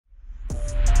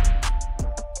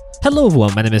Hello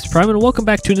everyone, my name is Prime and welcome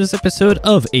back to this episode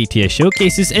of ATS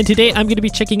Showcases, and today I'm going to be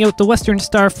checking out the Western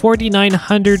Star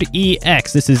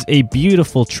 4900EX. This is a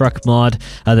beautiful truck mod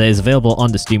that is available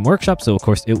on the Steam Workshop, so of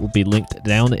course it will be linked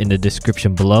down in the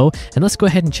description below. And let's go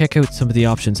ahead and check out some of the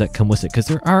options that come with it, because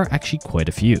there are actually quite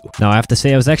a few. Now I have to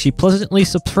say I was actually pleasantly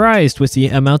surprised with the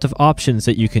amount of options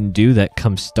that you can do that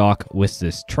come stock with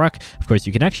this truck. Of course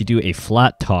you can actually do a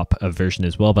flat top version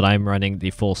as well, but I'm running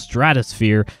the full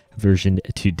Stratosphere version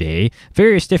today.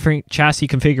 Various different chassis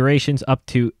configurations up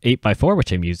to 8x4,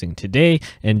 which I'm using today,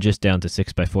 and just down to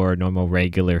 6x4, normal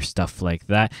regular stuff like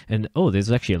that. And oh,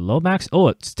 there's actually a low max. Oh,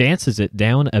 it stances it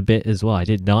down a bit as well. I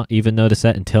did not even notice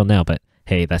that until now, but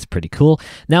hey, that's pretty cool.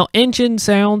 Now, engine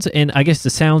sounds, and I guess the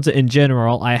sounds in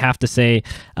general, I have to say,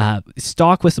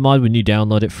 stock with the mod when you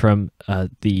download it from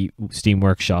the Steam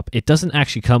Workshop, it doesn't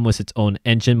actually come with its own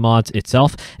engine mods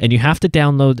itself, and you have to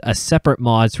download a separate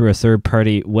mod through a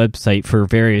third-party website for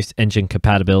various engine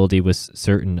compatibility with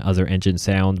certain other engine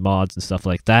sound mods and stuff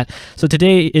like that. So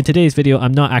today, in today's video,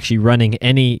 I'm not actually running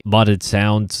any modded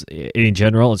sounds in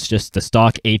general. It's just the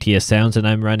stock ATS sounds, and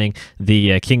I'm running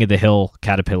the King of the Hill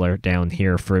Caterpillar down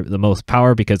here for the most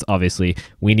power, because obviously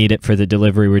we need it for the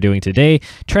delivery we're doing today.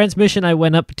 Transmission, I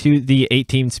went up to the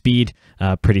 18 speed,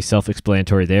 pretty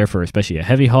self-explanatory there for especially a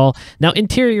heavy haul. Now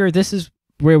interior, this is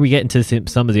where we get into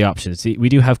some of the options. See, we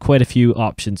do have quite a few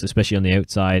options, especially on the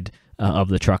outside of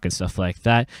the truck and stuff like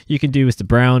that. You can do with the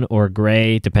brown or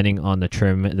gray, depending on the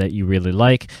trim that you really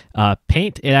like.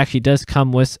 Paint, it actually does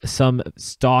come with some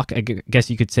stock, I guess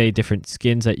you could say, different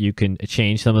skins that you can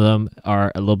change. Some of them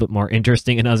are a little bit more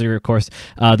interesting, and others, of course,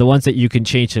 the ones that you can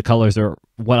change the colors are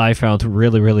what I found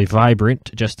really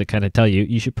vibrant. Just to kind of tell you,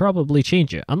 you should probably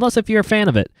change it, unless if you're a fan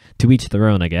of it. To each their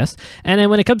own, I guess. And then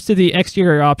when it comes to the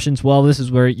exterior options, well, this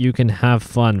is where you can have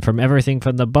fun. From everything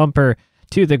from the bumper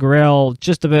to the grill,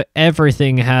 just about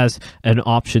everything has an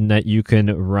option that you can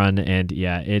run, and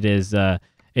yeah, it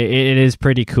is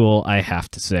pretty cool, I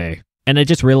have to say. And I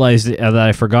just realized that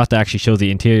I forgot to actually show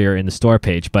the interior in the store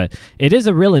page, but it is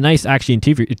a really nice actually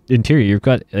interior. You've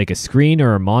got like a screen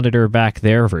or a monitor back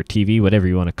there, or a TV, whatever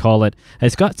you want to call it.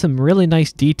 It's got some really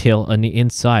nice detail on the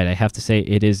inside. I have to say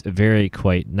it is very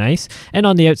quite nice. And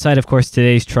on the outside, of course,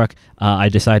 today's truck, I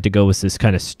decided to go with this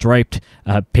kind of striped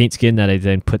paint skin that I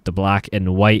then put the black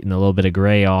and white and a little bit of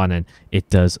gray on, and it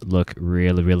does look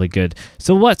really good.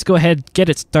 So let's go ahead, get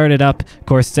it started up. Of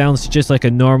course, sounds just like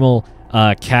a normal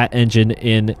cat engine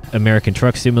in American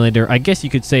Truck Simulator, I guess you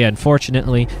could say,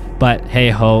 unfortunately, but hey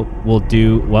ho, we'll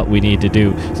do what we need to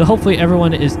do. So hopefully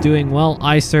everyone is doing well.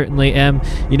 I certainly am.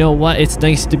 You know what, it's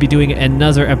nice to be doing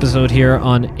another episode here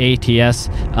on ATS.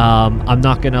 I'm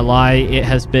not gonna lie, it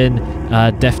has been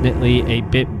definitely a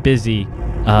bit busy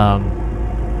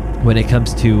when it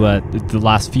comes to the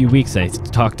last few weeks. I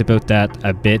talked about that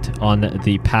a bit on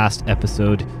the past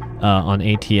episode on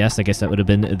ATS. I guess that would have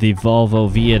been the Volvo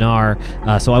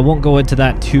VNR, so I won't go into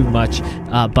that too much,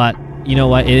 but you know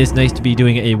what, it is nice to be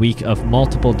doing a week of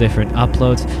multiple different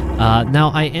uploads. Now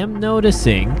I am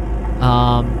noticing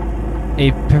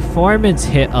a performance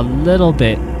hit a little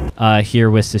bit here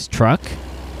with this truck.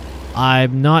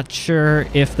 I'm not sure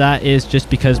if that is just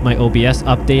because my OBS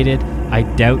updated. I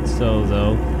doubt so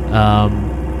though.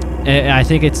 I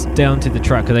think it's down to the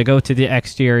truck, because I go to the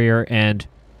exterior and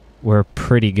we're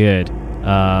pretty good.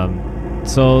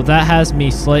 So that has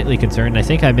me slightly concerned. I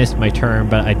think I missed my turn,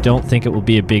 but I don't think it will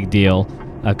be a big deal,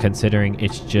 considering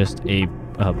it's just a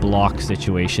block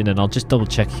situation. And I'll just double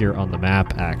check here on the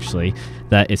map, actually,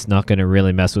 that it's not going to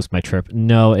really mess with my trip.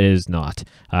 No, it is not.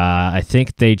 I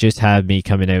think they just have me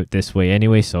coming out this way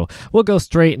anyway, so we'll go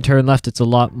straight and turn left. It's a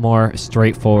lot more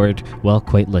straightforward. Well,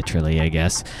 quite literally, I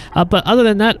guess. But other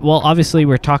than that, well, obviously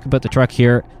we're talking about the truck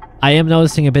here. I am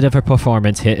noticing a bit of a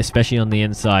performance hit, especially on the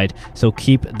inside, so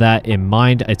keep that in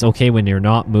mind. It's okay when you're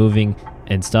not moving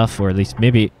and stuff, or at least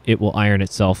maybe it will iron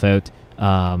itself out.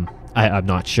 I'm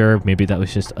not sure. Maybe that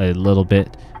was just a little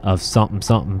bit of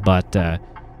something, but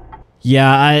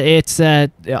yeah,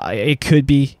 it could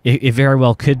be, it very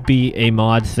well could be a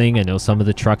mod thing. I know some of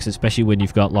the trucks, especially when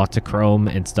you've got lots of chrome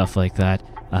and stuff like that,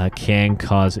 can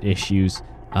cause issues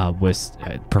with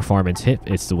performance hit.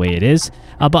 It's the way it is.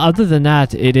 But other than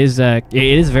that, it is a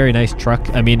very nice truck.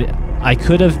 I mean, I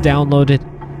could have downloaded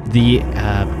the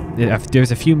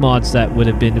there's a few mods that would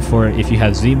have been for if you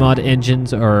have Z-mod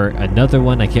engines, or another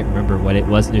one, I can't remember what it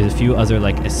was. There's a few other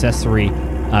like accessory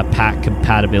pack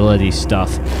compatibility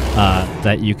stuff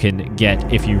that you can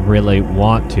get if you really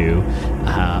want to.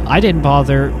 I didn't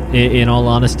bother, in all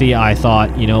honesty. I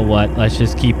thought, you know what, let's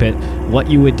just keep it what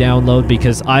you would download,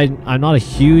 because I'm not a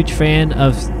huge fan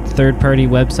of third-party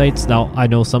websites. Now, I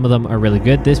know some of them are really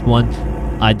good. This one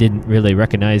I didn't really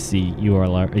recognize the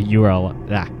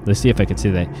URL. Let's see if I can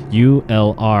say that.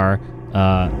 ULR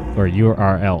or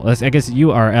URL. I guess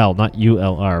URL, not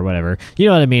ULR, whatever. You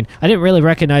know what I mean? I didn't really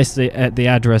recognize the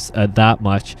address that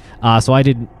much, so I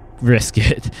didn't risk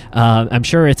it. I'm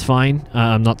sure it's fine.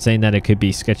 I'm not saying that it could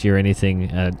be sketchy or anything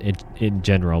in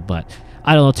general, but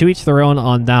I don't know, to each their own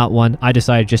on that one. I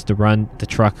decided just to run the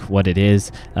truck what it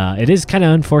is. It is kind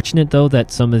of unfortunate, though, that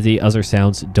some of the other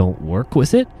sounds don't work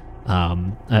with it.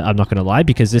 I'm not going to lie,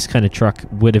 because this kind of truck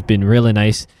would have been really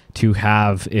nice to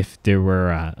have if there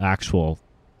were actual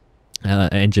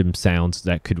engine sounds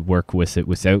that could work with it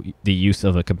without the use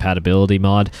of a compatibility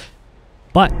mod.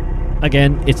 But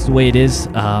again, it's the way it is.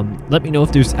 Let me know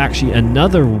if there's actually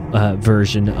another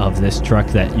version of this truck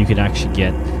that you could actually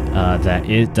get that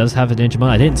it does have an engine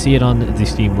mod. I didn't see it on the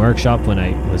Steam Workshop when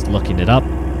I was looking it up.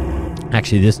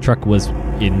 Actually, this truck was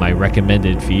in my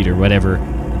recommended feed, or whatever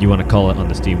you want to call it, on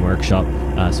the Steam Workshop.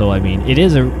 So I mean, it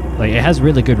is it has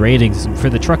really good ratings for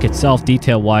the truck itself.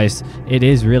 Detail wise, it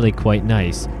is really quite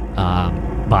nice.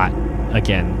 But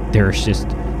again, there's just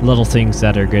little things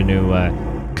that are going to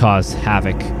cause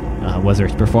havoc, whether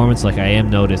it's performance. Like, I am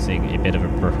noticing a bit of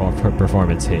a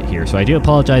performance hit here, so I do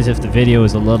apologize if the video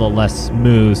is a little less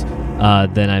smooth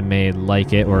than I may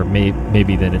like it, or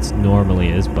maybe than it normally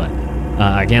is. But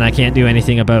again, I can't do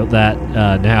anything about that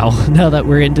now that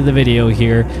we're into the video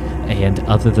here. And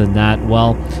other than that,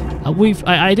 well,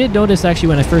 I did notice actually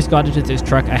when I first got into this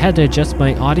truck, I had to adjust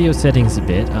my audio settings a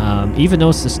bit. Even though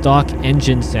it's the stock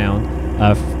engine sound,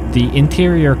 the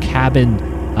interior cabin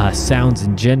sounds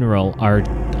in general are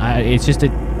it's just a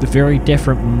very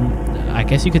different, I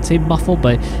guess you could say muffle,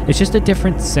 but it's just a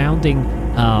different sounding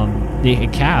the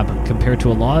cab compared to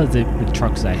a lot of the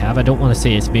trucks I have. I don't want to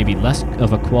say it's maybe less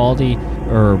of a quality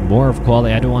or more of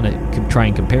quality. I don't want to try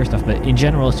and compare stuff, but in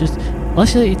general, it's just,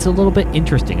 let's say it's a little bit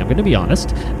interesting. I'm going to be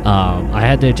honest. I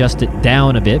had to adjust it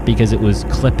down a bit because it was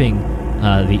clipping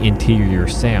the interior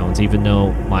sounds, even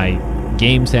though my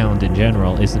game sound in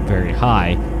general isn't very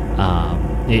high.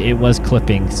 It was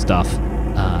clipping stuff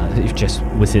just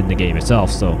within the game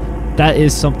itself, so that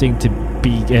is something to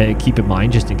keep in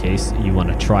mind, just in case you want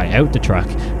to try out the truck.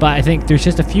 But I think there's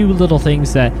just a few little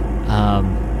things that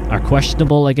are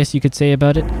questionable, I guess you could say,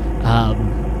 about it,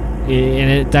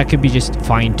 and that could be just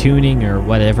fine-tuning or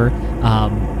whatever.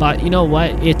 But you know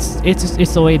what, it's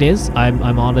the way it is.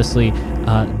 I'm honestly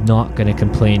not going to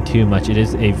complain too much. It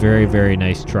is a very, very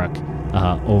nice truck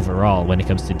overall when it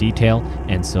comes to detail,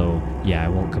 and so yeah, I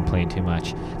won't complain too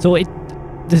much. So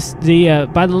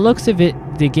by the looks of it,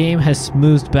 the game has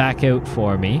smoothed back out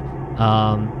for me.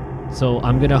 So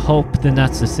I'm gonna hope then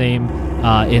that's the same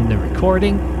in the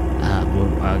recording.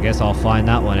 I guess I'll find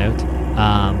that one out.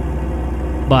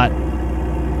 But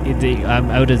I'm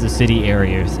out of the city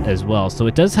areas as well, so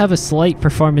it does have a slight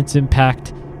performance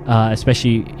impact,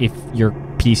 especially if your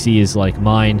PC is like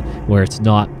mine, where it's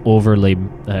not overly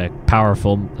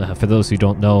powerful. For those who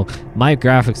don't know, my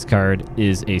graphics card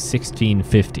is a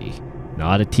 1650,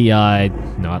 not a TI,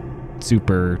 not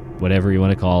Super, whatever you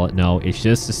want to call it. No, it's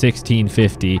just a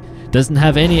 1650. Doesn't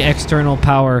have any external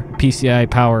power, PCI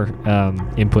power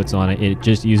inputs on it. It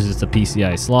just uses the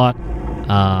PCI slot.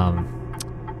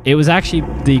 It was actually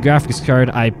the graphics card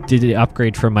I did the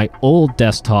upgrade from my old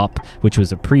desktop, which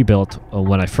was a pre-built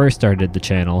when I first started the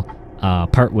channel.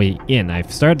 Partway in, I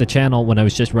started the channel when I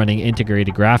was just running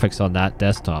integrated graphics on that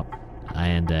desktop,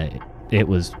 and it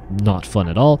was not fun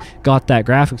at all. Got that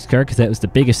graphics card because that was the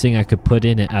biggest thing I could put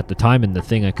in it at the time, and the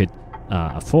thing I could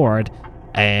afford,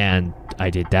 and I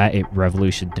did that. It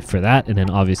revolutioned for that, and then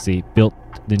obviously built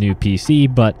the new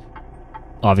PC. But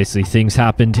obviously things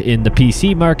happened in the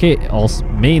PC market, also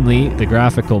mainly the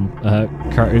graphic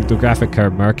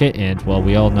card market, and well,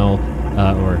 we all know,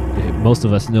 or most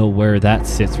of us know where that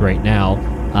sits right now.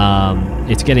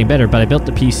 It's getting better, but I built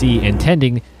the PC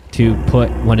intending to put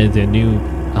one of the new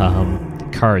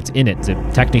cards in it. So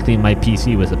technically my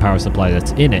PC with the power supply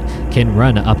that's in it can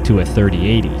run up to a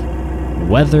 3080.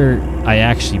 Whether I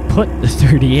actually put the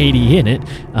 3080 in it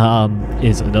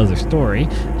is another story,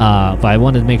 but I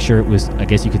wanted to make sure it was, I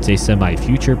guess you could say,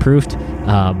 semi-future proofed,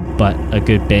 but a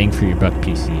good bang for your buck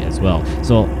PC as well.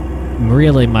 So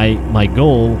really my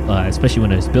goal, especially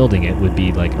when I was building it, would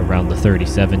be like around the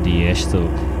 3070-ish, so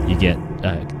you get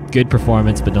good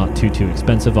performance but not too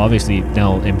expensive. Obviously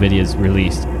now NVIDIA's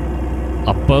released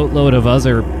a boatload of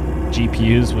other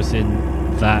GPUs within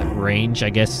that range, I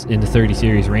guess, in the 30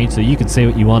 series range, so you can say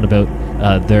what you want about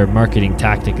their marketing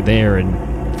tactic there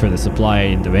and for the supply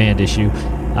and demand issue,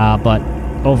 but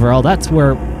overall that's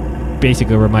where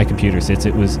basically where my computer sits.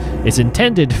 It's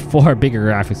intended for a bigger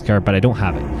graphics card, but I don't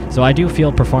have it. So I do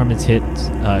feel performance hits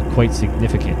quite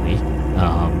significantly,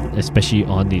 especially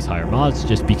on these higher mods,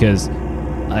 just because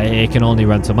it can only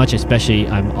run so much. Especially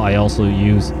I also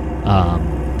use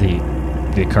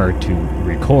the card to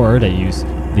record. I use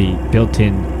the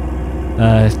built-in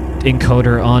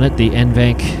encoder on it, the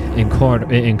NVENC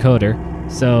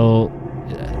encoder. So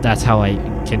that's how I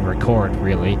can record,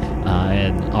 really.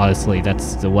 And honestly,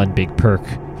 that's the one big perk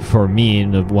for me,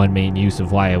 and the one main use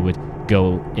of why I would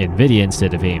go NVIDIA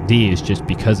instead of AMD, is just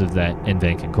because of that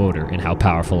NVENC encoder and how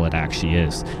powerful it actually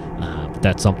is.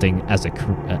 That's something, as a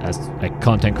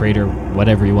content creator,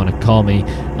 whatever you want to call me,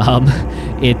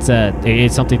 it's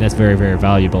something that's very, very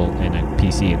valuable in a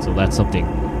PC, and so that's something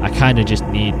I kind of just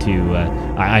need to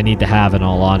I need to have, in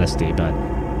all honesty. But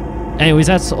anyways,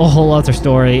 that's a whole other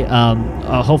story.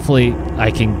 Hopefully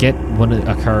I can get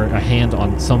a hand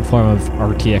on some form of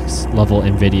RTX level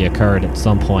NVIDIA card at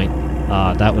some point.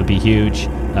 That would be huge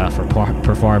for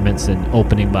performance and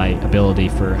opening my ability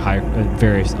for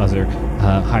various other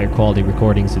higher quality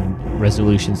recordings and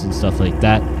resolutions and stuff like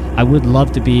that. I would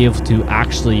love to be able to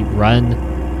actually run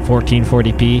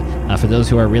 1440p. For those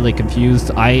who are really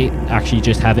confused, I actually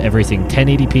just have everything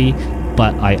 1080p,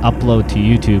 but I upload to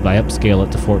YouTube, I upscale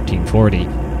it to 1440,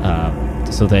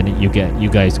 so then you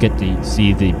guys get to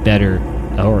see the better,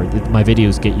 or my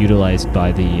videos get utilized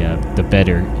by the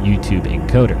better YouTube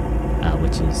encoder.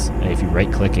 Which is, if you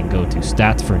right click and go to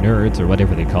stats for nerds, or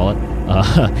whatever they call it,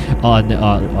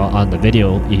 on the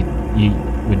video,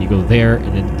 when you go there,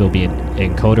 and then there'll be an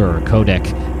encoder or a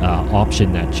codec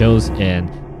option that shows.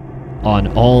 And on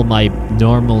all my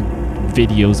normal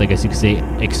videos, I guess you could say,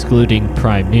 excluding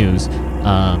Prime News,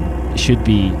 should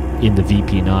be in the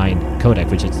VP9 codec,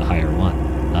 which is the higher one.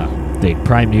 The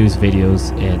Prime News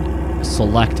videos and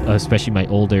select, especially my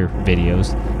older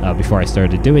videos, before I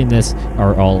started doing this,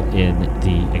 are all in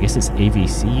the, I guess it's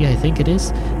AVC, I think it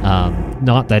is.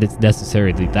 Not that it's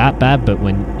necessarily that bad, but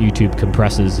when YouTube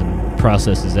compresses and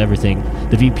processes everything,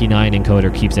 the VP9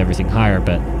 encoder keeps everything higher.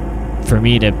 But for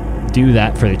me to do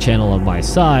that for the channel of my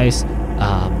size,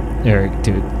 or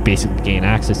to basically gain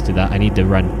access to that, I need to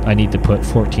put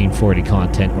 1440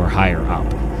 content or higher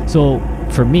up. So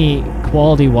for me,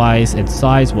 quality-wise and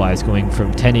size-wise, going from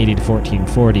 1080 to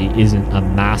 1440 isn't a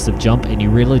massive jump, and you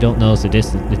really don't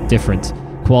notice the difference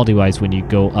quality-wise when you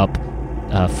go up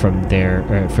from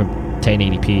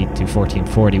 1080p to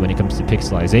 1440 when it comes to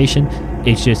pixelization.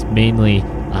 It's just mainly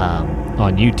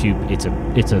on YouTube, it's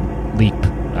a leap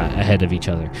ahead of each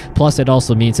other. Plus, it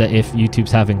also means that if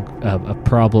YouTube's having a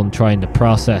problem trying to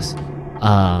process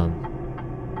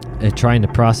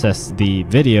the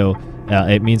video,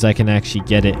 it means I can actually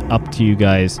get it up to you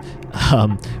guys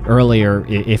earlier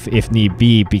if need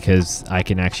be, because I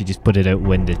can actually just put it out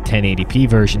when the 1080p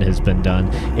version has been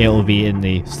done. It will be in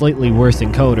the slightly worse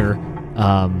encoder,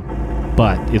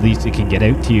 but at least it can get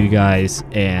out to you guys,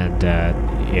 and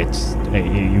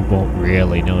you won't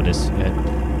really notice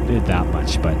that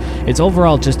much. But it's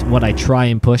overall just what I try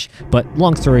and push. But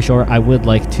long story short, I would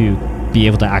like to be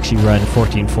able to actually run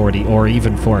 1440 or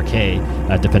even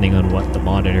 4K, depending on what the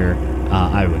monitor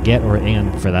I would get,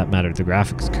 and for that matter, the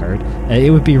graphics card.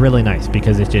 It would be really nice,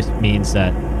 because it just means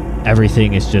that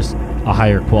everything is just a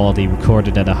higher quality,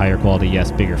 recorded at a higher quality.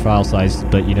 Yes, bigger file sizes,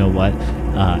 but you know what?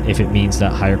 If it means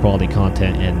that higher quality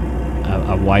content and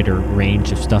a wider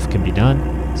range of stuff can be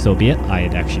done, so be it.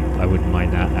 I wouldn't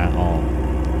mind that at all.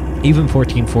 Even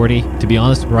 1440, to be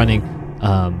honest, running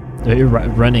a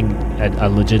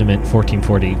legitimate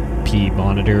 1440p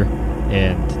monitor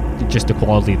and just the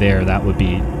quality there, that would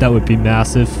be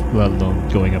massive, let alone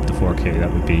going up to 4K.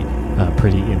 That would be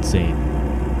pretty insane.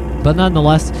 But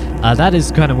nonetheless, that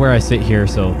is kind of where I sit here.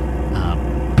 So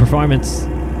performance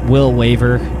will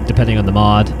waver depending on the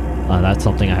mod. That's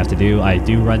something I have to do. I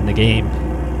do run the game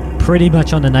pretty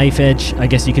much on the knife edge, I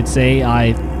guess you could say.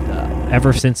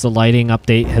 Ever since the lighting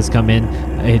update has come in,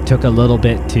 it took a little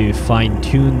bit to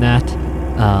fine-tune that,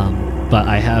 but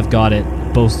I have got it,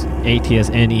 both ATS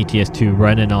and ETS2,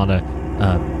 running on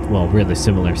well, really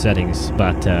similar settings,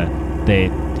 but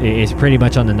it's pretty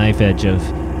much on the knife edge of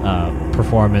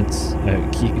performance,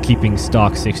 keeping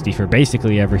stock 60 for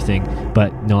basically everything,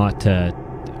 but not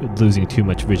losing too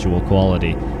much visual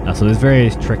quality. So there's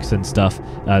various tricks and stuff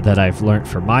that I've learned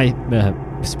for my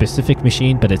specific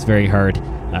machine, but it's very hard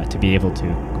to be able to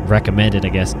recommend it, I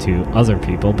guess, to other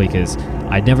people, because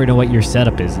I never know what your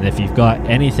setup is, and if you've got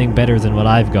anything better than what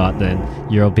I've got, then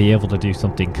you'll be able to do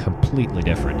something completely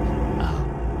different.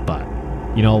 But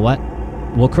you know what?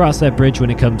 We'll cross that bridge when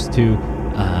it comes to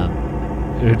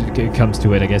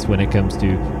it, I guess, when it comes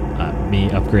to me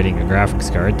upgrading a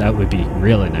graphics card. That would be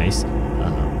really nice.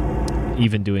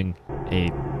 Even doing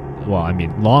a, well, I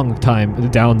mean, long down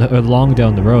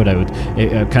the road, I would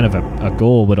kind of a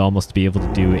goal would almost be able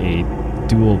to do a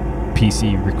dual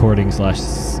PC recording slash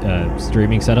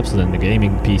streaming setup, so then the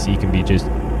gaming PC can be just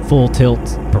full tilt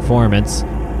performance,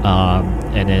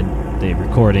 and then the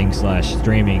recording slash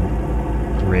streaming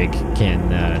rig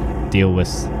can deal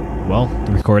with, well,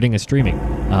 the recording and streaming.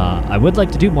 I would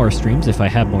like to do more streams if I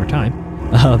have more time.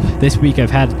 This week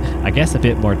I've had, I guess, a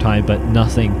bit more time, but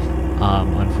nothing,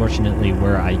 unfortunately,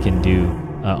 where I can do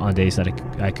on days that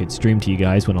I could stream to you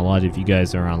guys when a lot of you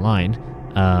guys are online.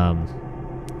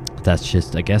 That's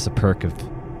just, I guess, a perk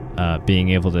of being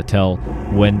able to tell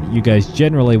when you guys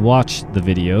generally watch the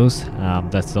videos.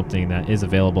 That's something that is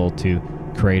available to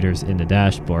creators in the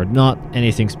dashboard. Not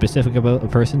anything specific about a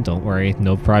person, don't worry.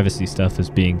 No privacy stuff is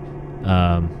being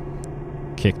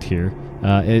kicked here.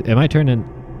 Am I turning?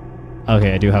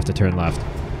 Okay, I do have to turn left.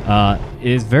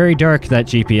 It is very dark, that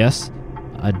GPS.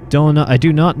 I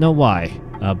do not know why,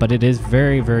 but it is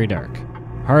very, very dark.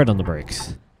 Hard on the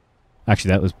brakes. Actually,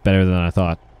 that was better than I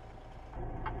thought.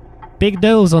 Big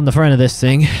nose on the front of this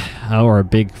thing, or a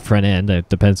big front end. It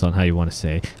depends on how you want to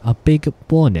say. A big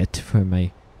bonnet for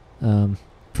my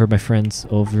friends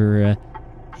over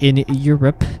in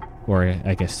Europe, or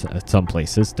I guess some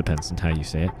places. Depends on how you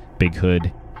say it. Big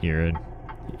hood here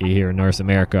in North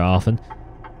America often.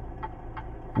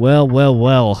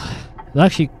 Well.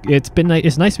 Actually,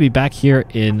 it's nice to be back here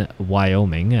in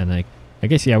Wyoming, and I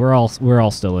guess, yeah, we're all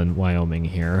still in Wyoming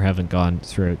here. Haven't gone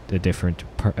through a different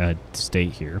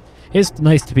state here. It's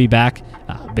nice to be back.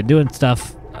 Been doing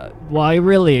stuff,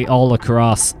 really all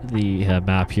across the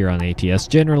map here on ATS.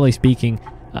 Generally speaking,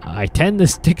 I tend to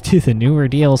stick to the newer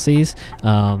DLCs,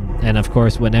 and of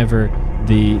course, whenever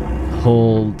the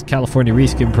whole California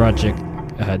Reskin project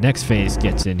next phase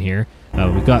gets in here.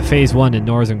 We've got phase 1 in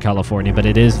Northern California, but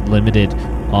it is limited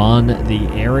on the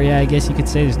area, I guess you could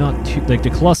say. There's not too, like, the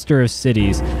cluster of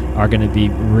cities are going to be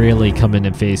really coming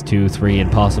in phase 2, 3, and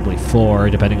possibly 4,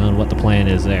 depending on what the plan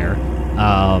is there.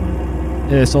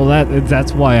 So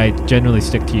that's why I generally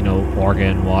stick to,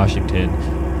 Oregon, Washington,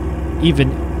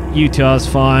 even Utah's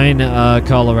fine,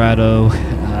 Colorado,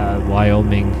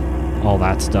 Wyoming, all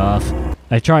that stuff.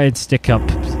 I try and stick up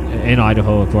in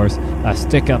Idaho, of course,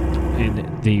 stick up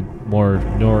in the more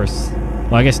northwest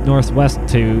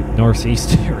to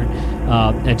northeast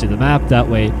edge of the map. That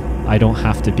way I don't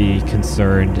have to be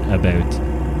concerned about,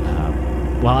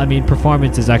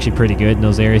 performance is actually pretty good in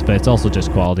those areas, but it's also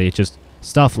just quality. It's just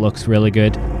stuff looks really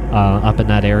good up in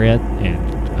that area,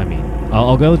 and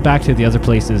I'll go back to the other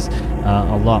places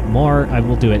a lot more. I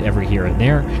will do it every here and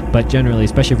there, but generally,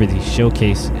 especially for these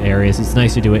showcase areas, it's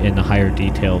nice to do it in the higher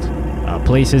detailed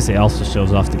places. It also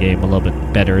shows off the game a little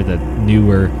bit better, the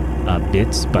newer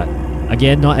bits. But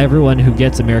again, not everyone who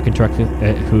gets American Truck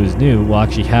who is new will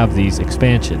actually have these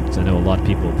expansions. I know a lot of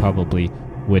people probably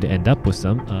would end up with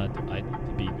some. I need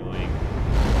to be going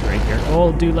right here.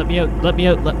 Oh, dude, let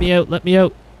me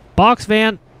out. Box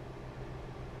van.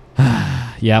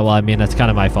 Yeah, well, that's kind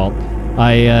of my fault.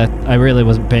 I really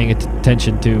wasn't paying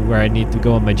attention to where I need to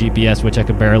go on my GPS, which I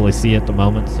can barely see at the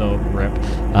moment, so rip.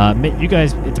 You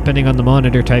guys, depending on the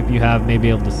monitor type you have, may be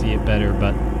able to see it better,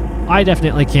 but I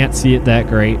definitely can't see it that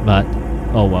great, but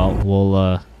oh well,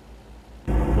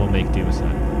 we'll make do with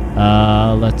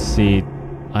that. Let's see.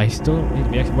 I still don't need to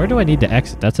be exit. Where do I need to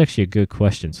exit? That's actually a good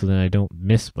question, so then I don't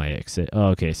miss my exit. Oh,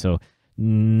 okay, so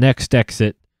next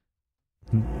exit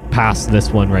past this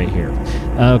one right here.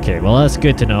 Okay, well, that's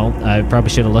good to know. I probably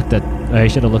should have looked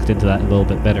into that a little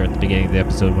bit better at the beginning of the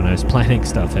episode when I was planning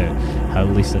stuff out. At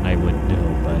least then I would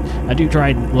know. But I do try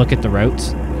and look at the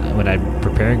routes when I'm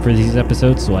preparing for these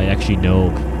episodes, so I actually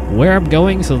know where I'm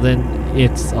going, so then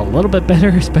it's a little bit better,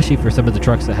 especially for some of the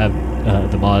trucks that have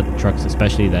the mod trucks,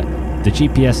 especially that the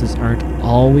GPSs aren't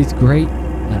always great,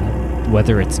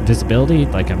 whether it's visibility,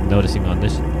 like I'm noticing on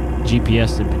this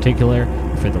GPS in particular,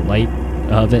 for the light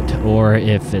of it, or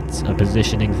if it's a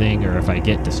positioning thing, or if I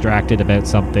get distracted about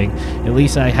something. At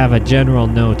least I have a general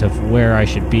note of where I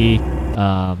should be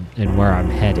and where I'm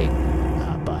heading.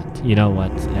 But you know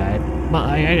what?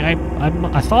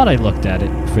 I thought I looked at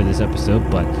it for this episode,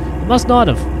 but I must not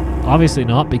have. Obviously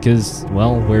not, because,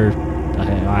 well,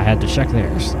 I had to check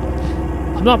there. So.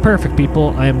 I'm not perfect, people.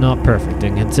 I am not perfect,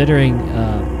 and considering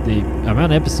the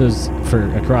amount of episodes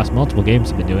across multiple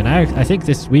games I've been doing, I think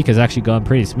this week has actually gone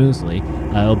pretty smoothly.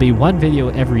 It'll be one video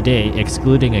every day,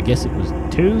 excluding, I guess it was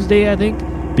Tuesday, I think,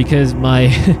 because my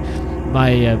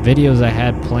videos I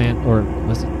had planned, or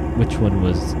which one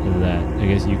was that? I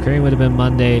guess Ukraine would have been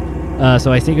Monday.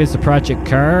 So I think it was the Project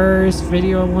Cars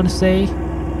video, I want to say.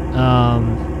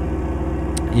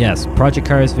 Yes, Project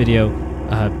Cars video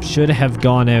should have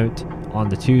gone out on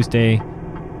the Tuesday,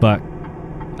 but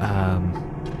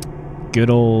good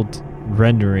old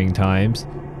rendering times,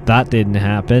 that didn't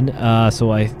happen.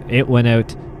 So it went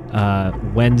out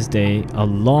Wednesday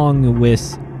along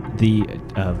with the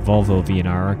Volvo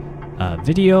VNR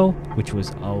video, which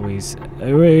was always,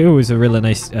 it was a really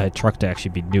nice truck to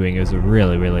actually be doing. It was a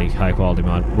really, really high quality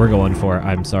mod. We're going for it.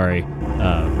 I'm sorry,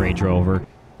 Range Rover.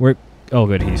 Oh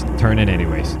good, he's turning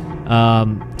anyways.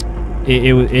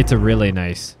 It's a really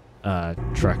nice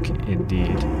truck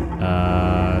indeed.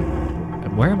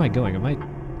 Where am I going? Am I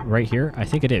right here? I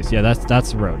think it is. Yeah,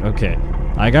 that's the road. Okay,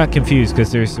 I got confused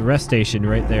because there's a rest station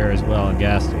right there as well, and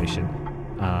gas station.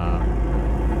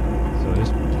 So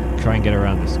just try and get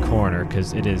around this corner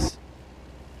because it is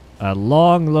a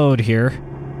long load here.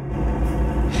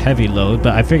 Heavy load,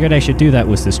 but I figured I should do that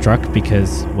with this truck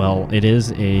because, well, it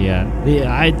is a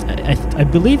I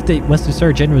believe that Western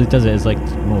Star generally does it as like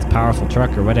the most powerful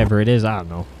truck or whatever it is. I don't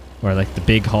know, or like the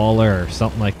big hauler or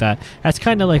something like that. That's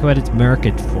kind of like what it's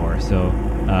marketed for. So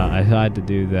I had to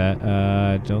do that.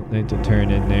 Don't need to turn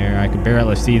in there. I can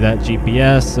barely see that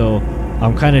GPS, so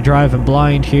I'm kind of driving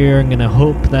blind here. I'm gonna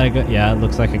hope that I go. Yeah, it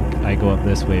looks like I go up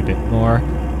this way a bit more.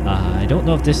 I don't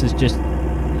know if this is just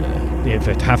if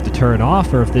I have to turn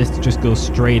off or if this just goes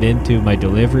straight into my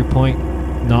delivery point.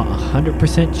 Not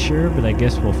 100% sure, but I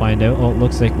guess we'll find out. Oh, it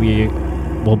looks like we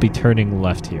will be turning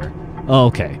left here. Oh,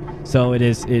 okay, so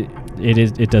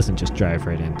it doesn't just drive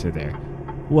right into there.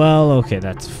 Well, okay,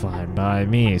 that's fine by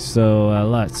me. So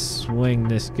let's swing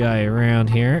this guy around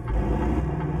here.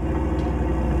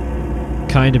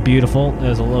 Kind of beautiful. It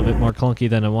was a little bit more clunky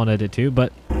than I wanted it to,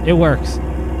 but it works.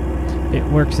 It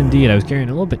works indeed. I was carrying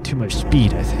a little bit too much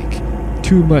speed, I think.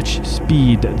 Too much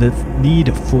speed. The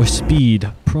need for speed.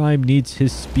 Prime needs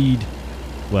his speed.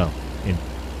 Well, in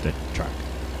the truck.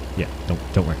 Yeah,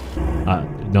 don't worry.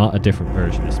 Not a different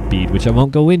version of speed, which I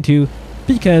won't go into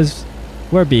because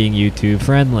we're being YouTube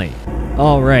friendly.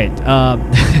 All right.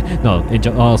 No, in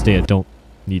all honesty, I don't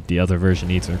need the other version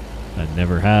either. I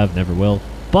never have, never will.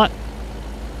 But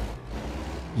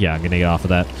yeah, I'm gonna get off of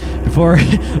that before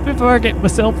I get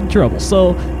myself in trouble.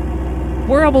 So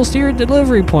we're almost here at the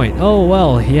delivery point. Oh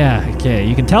well, yeah, okay.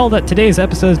 You can tell that today's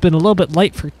episode has been a little bit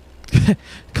light for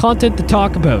content to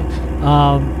talk about.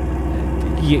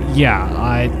 Yeah,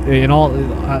 I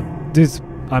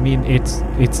mean,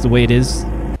 it's the way it is.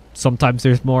 Sometimes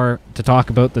there's more to talk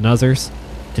about than others.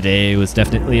 Today was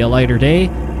definitely a lighter day,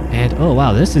 and oh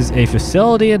wow, this is a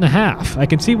facility and a half. I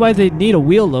can see why they need a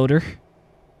wheel loader,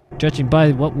 judging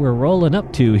by what we're rolling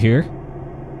up to here.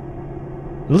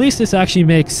 At least this actually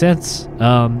makes sense.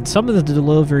 Some of the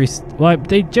deliveries, well,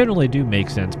 they generally do make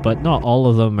sense, but not all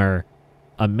of them are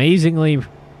amazingly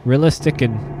realistic.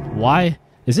 And why?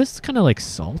 Is this kind of like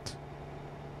salt?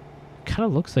 Kind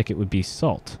of looks like it would be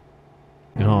salt,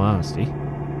 in all honesty.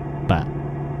 But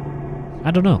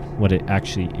I don't know what it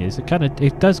actually is.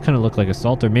 It does kind of look like a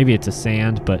salt, or maybe it's a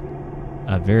sand, but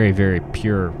a very, very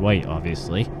pure white,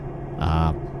 obviously.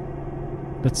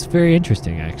 That's very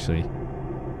interesting, actually.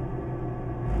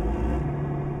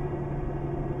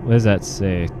 What does that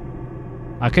say?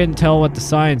 I couldn't tell what the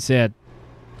sign said,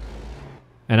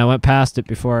 and I went past it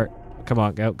before. Come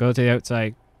on, go to the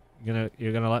outside.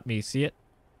 You're gonna let me see it?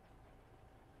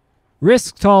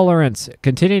 Risk tolerance.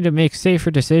 Continue to make safer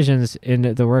decisions in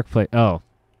the workplace. Oh,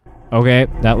 okay.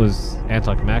 That was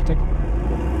anticlimactic.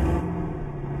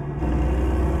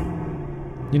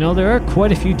 You know, there are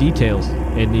quite a few details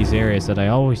in these areas that I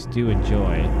always do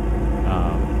enjoy.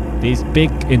 These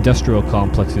big industrial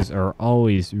complexes are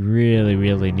always really,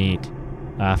 really neat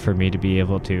for me to be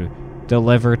able to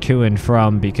deliver to and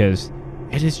from, because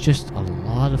it is just a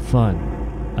lot of fun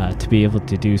to be able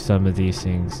to do some of these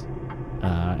things.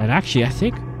 And actually, I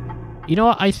think, you know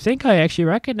what, I think I actually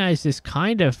recognize this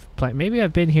kind of plant. Maybe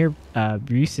I've been here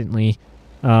recently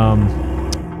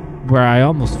where I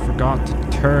almost forgot to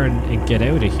turn and get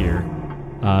out of here.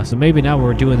 So maybe now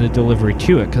we're doing the delivery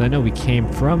to it, because I know we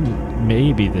came from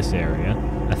maybe this area.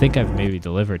 I think I've maybe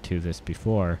delivered to this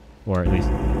before, or at least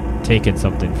taken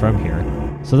something from here.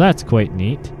 So that's quite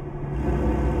neat.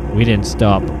 We didn't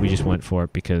stop, we just went for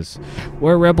it because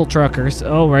we're rebel truckers.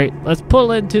 All right, let's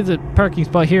pull into the parking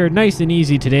spot here. Nice and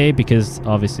easy today because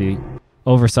obviously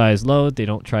oversized load. They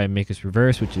don't try and make us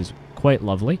reverse, which is quite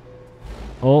lovely.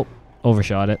 Oh,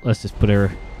 overshot it. Let's just put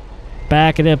her,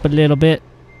 back it up a little bit.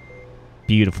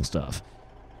 Beautiful stuff.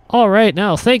 All right,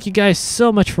 now thank you guys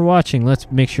so much for watching.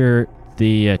 Let's make sure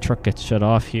the truck gets shut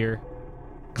off here.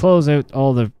 Close out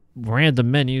all the random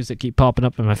menus that keep popping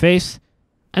up in my face.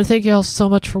 And thank you all so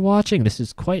much for watching. This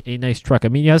is quite a nice truck. I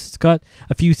mean, yes, it's got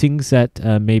a few things that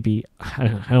maybe,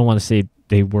 I don't want to say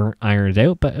they weren't ironed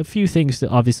out, but a few things to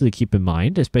obviously keep in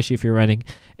mind, especially if you're running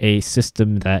a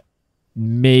system that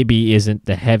maybe isn't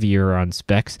the heavier on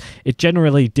specs. It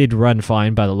generally did run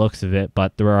fine by the looks of it,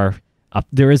 but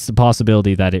there is the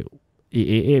possibility that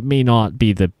it may not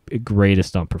be the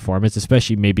greatest on performance,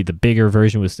 especially maybe the bigger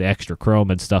version with the extra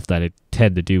chrome and stuff that it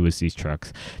tend to do with these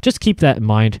trucks. Just keep that in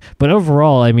mind. But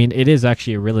overall, I mean, it is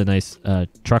actually a really nice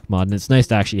truck mod, and it's nice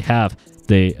to actually have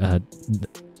the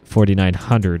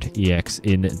 4900 EX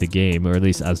in the game, or at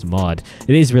least as a mod.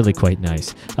 It is really quite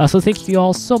nice. So thank you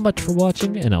all so much for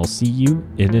watching, and I'll see you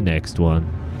in the next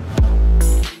one.